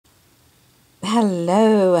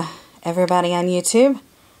Hello everybody on YouTube.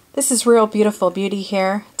 This is Real Beautiful Beauty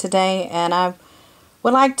here today, and I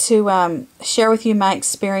would like to share with you my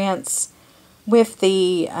experience with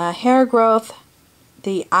the hair growth,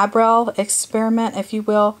 the eyebrow experiment, if you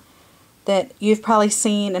will, that you've probably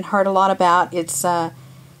seen and heard a lot about. It's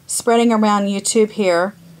spreading around YouTube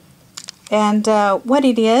here, and what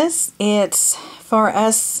it is, it's for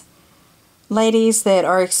us ladies that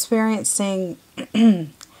are experiencing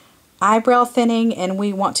eyebrow thinning and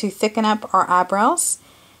we want to thicken up our eyebrows.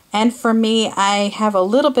 And for me, I have a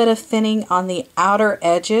little bit of thinning on the outer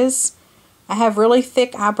edges. I have really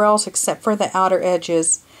thick eyebrows except for the outer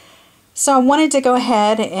edges. So I wanted to go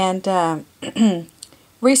ahead and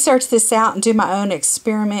research this out and do my own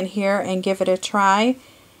experiment here and give it a try.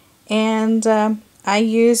 And I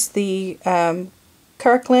use the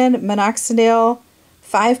RogaineMinoxidil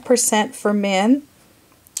 5% for men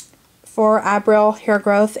for eyebrow hair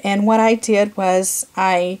growth. And what I did was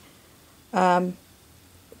I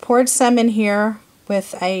poured some in here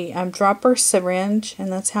with a dropper syringe,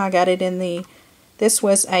 and that's how I got it in the, this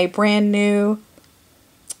was a brand new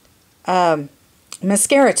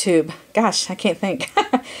mascara tube. Gosh, I can't think.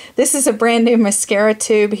 This is a brand new mascara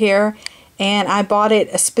tube here, and I bought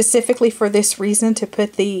it specifically for this reason, to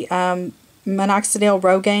put the Minoxidil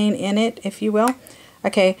Rogaine in it, if you will.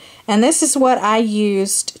 Okay, and this is what I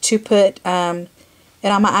used to put it on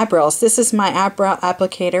my eyebrows. This is my eyebrow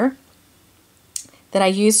applicator that I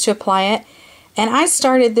used to apply it. And I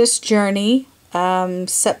started this journey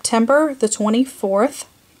September the 24th.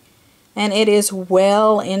 And it is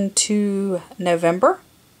well into November.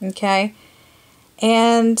 Okay,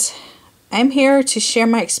 and I'm here to share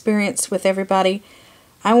my experience with everybody.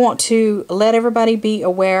 I want to let everybody be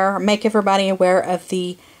aware, make everybody aware of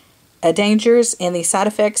the dangers and the side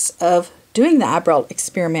effects of doing the eyebrow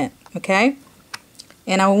experiment, okay?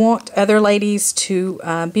 And I want other ladies to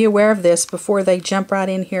be aware of this before they jump right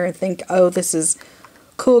in here and think, oh, this is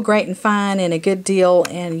cool, great, and fine, and a good deal,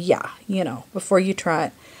 and yeah, you know, before you try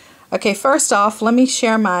it. Okay, first off, let me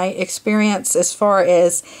share my experience as far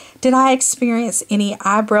as, did I experience any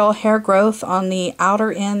eyebrow hair growth on the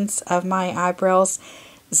outer ends of my eyebrows?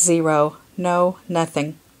 Zero. No,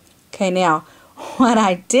 nothing. Okay, now, what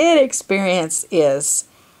I did experience is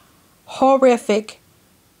horrific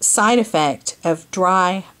side effect of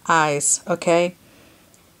dry eyes. Okay,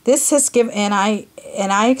 this has given, and I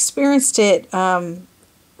experienced it right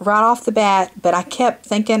off the bat, but I kept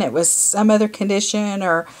thinking it was some other condition,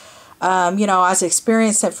 or you know, I was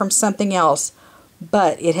experiencing it from something else.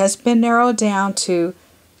 But it has been narrowed down to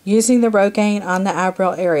using the Rogaine on the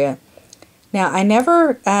eyebrow area. Now, I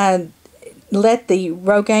never let the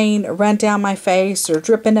Rogaine run down my face or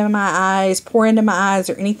drip into my eyes, pour into my eyes,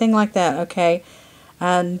 or anything like that, okay?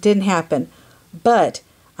 Didn't happen. But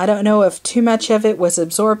I don't know if too much of it was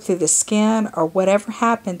absorbed through the skin or whatever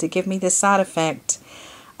happened to give me this side effect.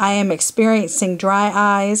 I am experiencing dry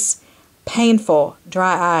eyes, painful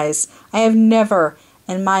dry eyes. I have never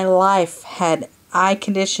in my life had eye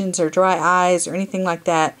conditions or dry eyes or anything like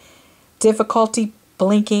that. Difficulty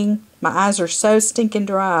blinking. My eyes are so stinking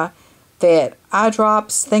dry that eye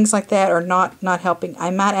drops, things like that, are not helping.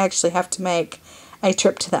 I might actually have to make a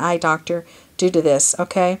trip to the eye doctor due to this,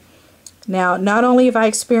 okay? Now, not only have I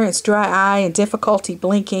experienced dry eye and difficulty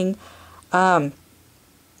blinking, but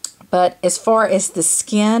as far as the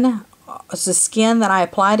skin that I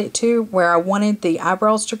applied it to, where I wanted the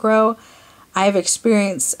eyebrows to grow, I have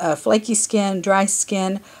experienced flaky skin, dry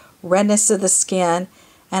skin, redness of the skin,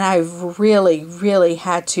 and I've really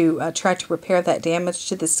had to try to repair that damage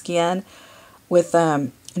to the skin with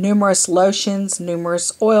numerous lotions,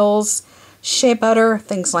 numerous oils, shea butter,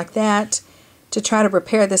 things like that, to try to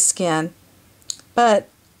repair the skin. But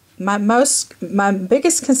my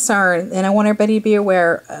biggest concern, and I want everybody to be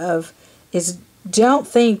aware of, is don't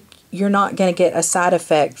think you're not going to get a side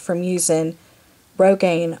effect from using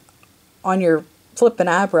Rogaine on your flipping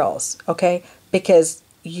eyebrows, okay? Because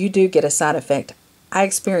you do get a side effect. I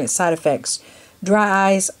experience side effects.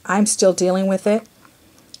 Dry eyes, I'm still dealing with it.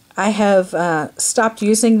 I have stopped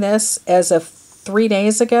using this as of 3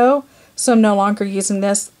 days ago, so I'm no longer using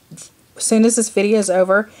this. As soon as this video is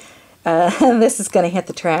over, this is going to hit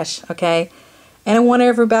the trash, okay? And I want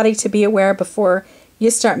everybody to be aware before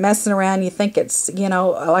you start messing around. You think it's, you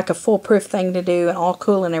know, like a foolproof thing to do and all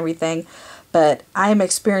cool and everything, but I am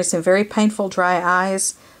experiencing very painful dry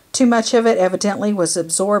eyes. Too much of it evidently was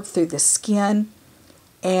absorbed through the skin.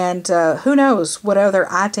 And who knows what other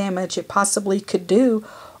eye damage it possibly could do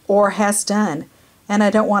or has done. And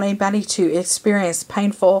I don't want anybody to experience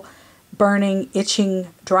painful, burning,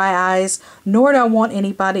 itching, dry eyes, nor do I want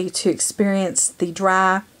anybody to experience the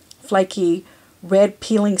dry, flaky, red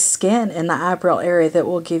peeling skin in the eyebrow area that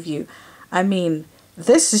will give you. I mean,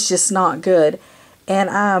 this is just not good.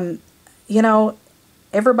 And you know,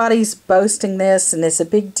 everybody's boasting this and it's a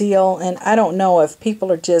big deal, and I don't know if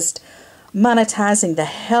people are just monetizing the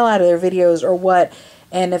hell out of their videos or what,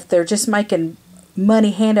 and if they're just making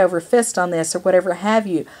money hand over fist on this or whatever have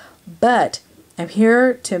you. But I'm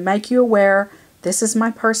here to make you aware. This is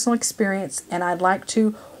my personal experience, and I'd like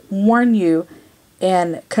to warn you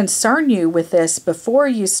and concern you with this before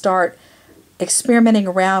you start experimenting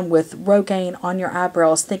around with Rogaine on your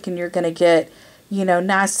eyebrows, thinking you're going to get, you know,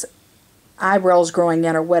 nice eyebrows growing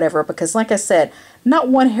in or whatever. Because like I said, not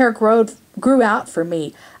one hair grew out for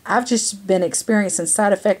me. I've just been experiencing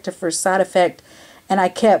side effect after side effect, and I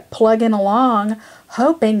kept plugging along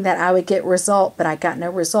hoping that I would get result, but I got no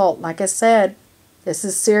result. Like I said, this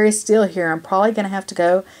is serious deal here. I'm probably going to have to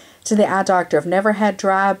go to the eye doctor. I've never had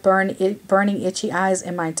dry, burning, itchy eyes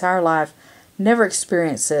in my entire life. Never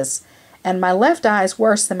experienced this. And my left eye is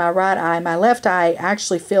worse than my right eye. My left eye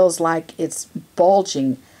actually feels like it's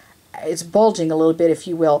bulging. It's bulging a little bit, if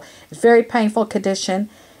you will. It's a very painful condition,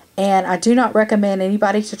 and I do not recommend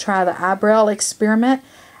anybody to try the eyebrow experiment.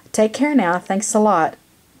 Take care now. Thanks a lot.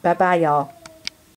 Bye-bye, y'all.